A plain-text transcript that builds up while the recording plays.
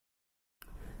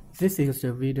This is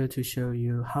the video to show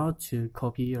you how to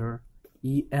copy your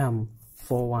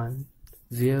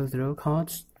EM4100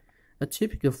 cards. A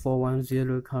typical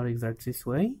 410 card is like this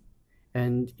way,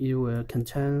 and it will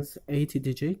contain 18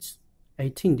 digits.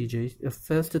 The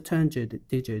first 10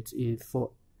 digits is for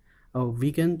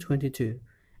vegan 22,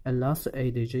 and last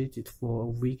 8 digits is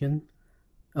for vegan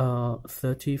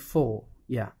 34.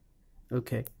 Yeah,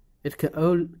 okay. It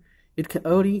can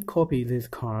only copy this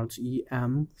card,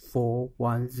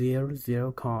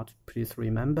 EM4100 card. Please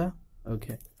remember.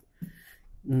 Okay.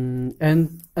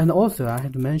 And also I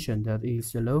had mentioned that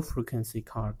it's a low frequency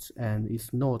card and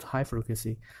it's not high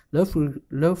frequency.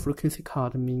 Low frequency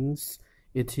card means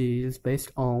it is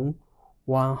based on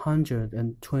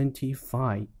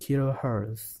 125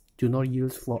 kilohertz. Do not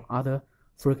use for other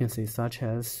frequencies such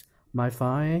as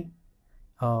Wi-Fi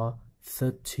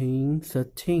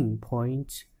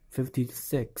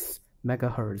 13.56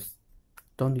 megahertz.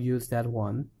 Don't use that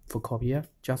one for copier,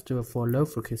 just do it for low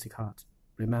frequency card.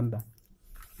 Remember.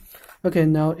 Okay,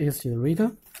 now is the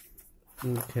reader.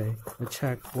 Okay, let's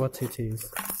check what it is.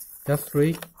 There's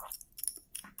three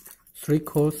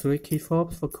key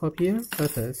fobs for copier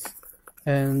purpose,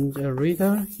 and a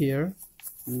reader here.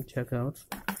 Check out.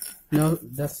 Now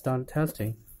let's start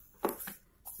testing.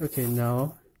 Okay,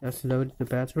 now let's load the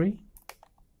battery.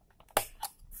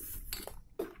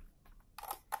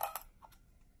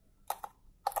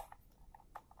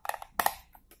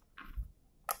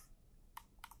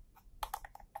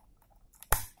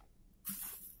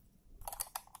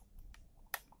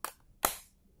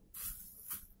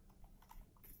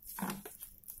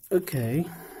 Okay,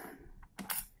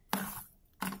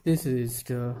 this is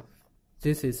the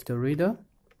reader.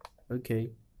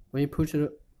 Okay, when you push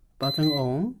the button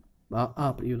on,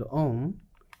 up you on,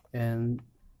 and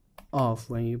off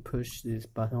when you push this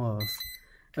button off.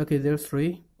 Okay, there's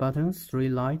 3 buttons, 3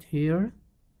 light here.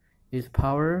 Is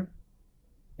power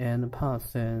and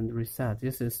pass and reset.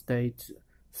 This is state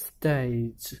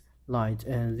light,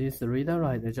 and this reader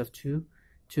light is just two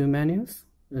menus,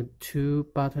 2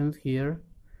 buttons here.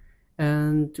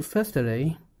 And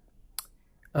firstly,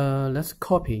 let's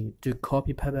do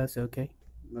copy purpose. Okay.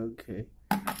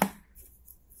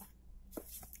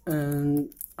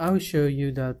 And I will show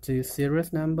you that the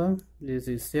series number. This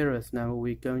is series number.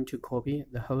 We're going to copy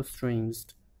the whole strings,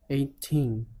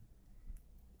 18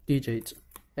 digits,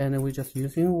 and we're just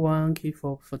using one key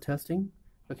for testing.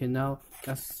 Okay, now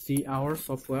let's see our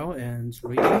software and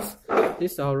readers.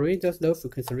 These are readers, low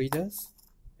frequency readers,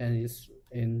 and it's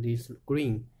in this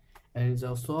green. And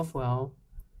the software.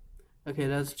 Okay,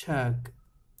 let's check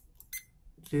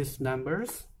these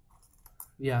numbers.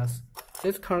 Yes,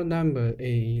 this card number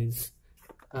is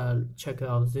check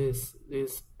out this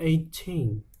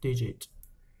 18 digit.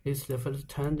 This is the first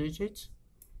 10 digits,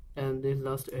 and this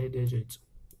last 8 digits.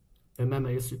 Remember,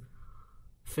 it's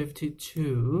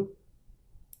 52.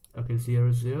 Okay,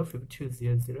 00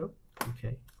 5200.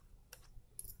 Okay,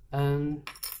 and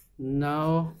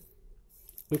now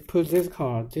we put this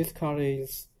card. This card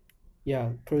is,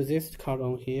 put this card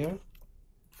on here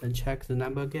and check the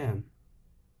number again.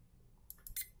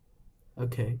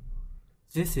 Okay,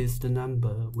 this is the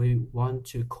number we want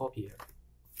to copy.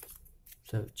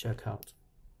 So check out.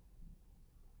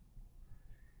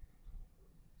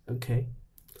 Okay,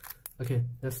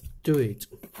 let's do it.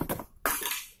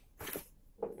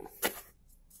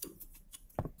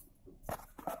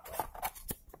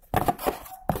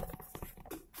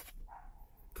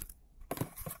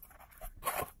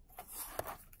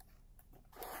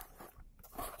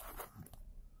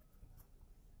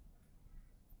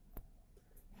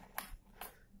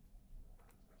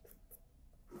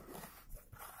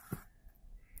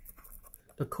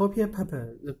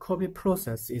 The copy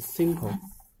process is simple.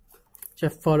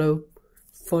 Just follow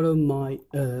my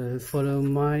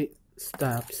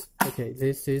steps. Okay,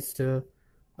 this is the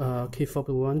key fob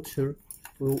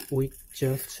we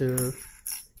just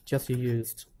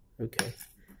used. Okay,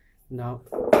 now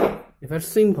it's very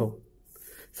simple.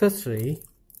 Firstly,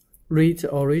 read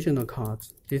the original card.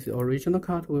 This is the original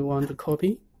card we want to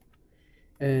copy,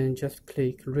 and just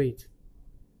click read.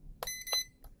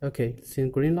 Okay, see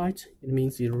green light, it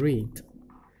means you read.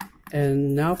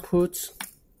 And now put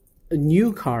a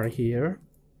new card here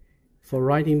for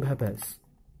writing purpose.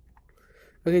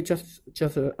 Okay, just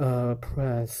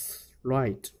press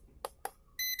write.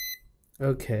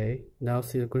 Okay, now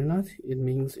see the green light, it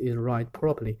means it write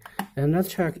properly. And let's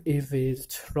check if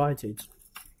it's written.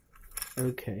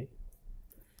 Okay.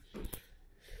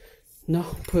 Now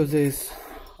put this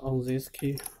on this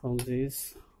key, on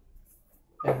this.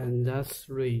 And let's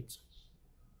read.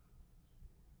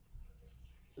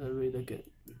 Read again.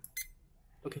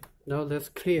 Okay, now let's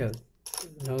clear.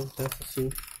 Now let's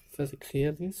first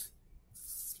clear this.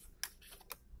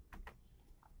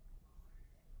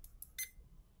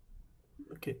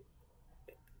 Okay,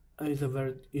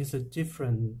 it's a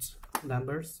different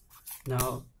numbers.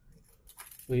 Now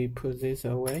we put this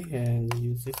away and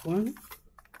use this one.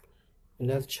 And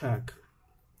let's check.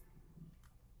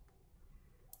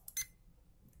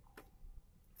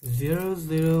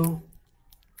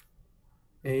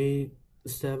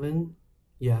 0087.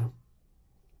 Yeah,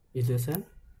 is the same?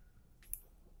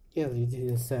 Yeah, it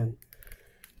is the same.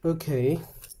 Okay,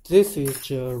 this is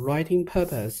the writing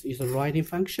purpose. It's the writing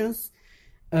functions,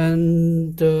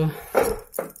 and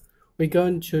we're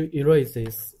going to erase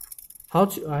this. How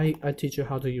to I teach you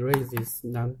how to erase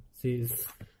this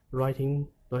writing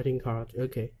card.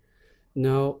 Okay,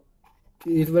 now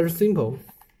it's very simple.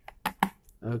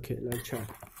 Okay, let's check.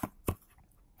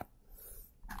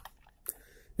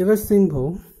 It's very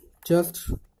simple. Just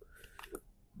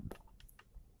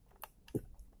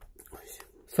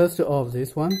first off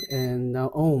this one, and now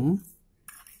on,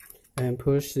 and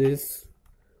push this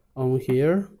on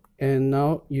here, and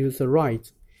now use the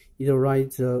write. Either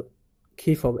write the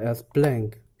key fob as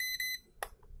blank.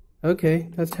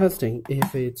 Okay, that's testing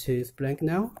if it is blank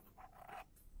now.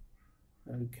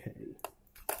 Okay,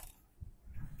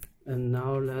 and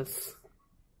now let's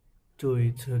do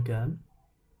it again.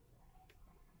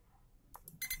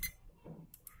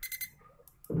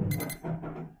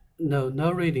 No,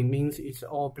 no reading means it's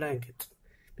all blank,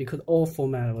 because all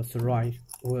format was right,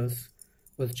 was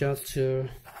just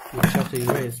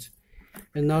erased.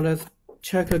 And now let's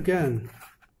check again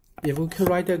if we can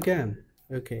write again.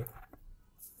 Okay,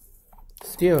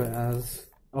 still as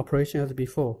operation as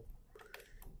before.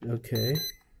 Okay,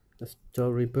 let's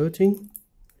start rebooting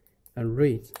and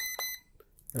read.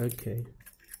 Okay,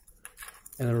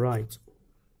 and write.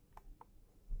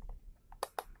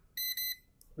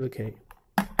 Okay,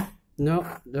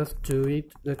 now let's do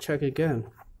it. Let's check again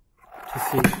to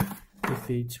see if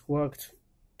it worked.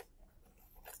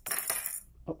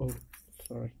 Oh,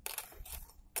 sorry.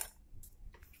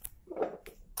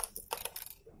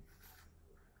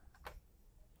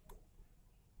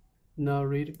 Now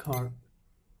read card.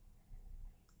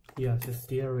 Yes, it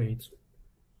still reads.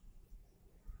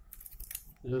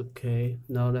 Okay,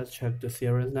 now let's check the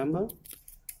serial number.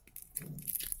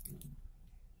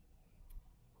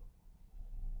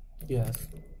 Yes.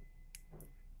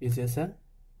 Is it the same?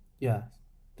 Yes,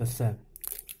 the same.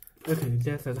 Okay,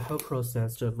 that's the whole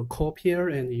process of copier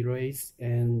and erase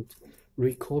and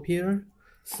recopier.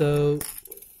 So,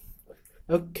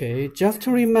 okay, just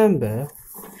to remember,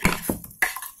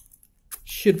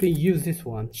 should we use this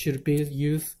one? Should we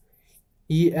use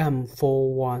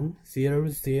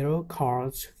EM4100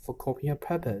 cards for copying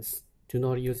purpose? Do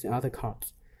not use the other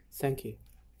cards. Thank you.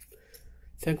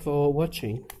 Thanks for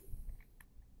watching.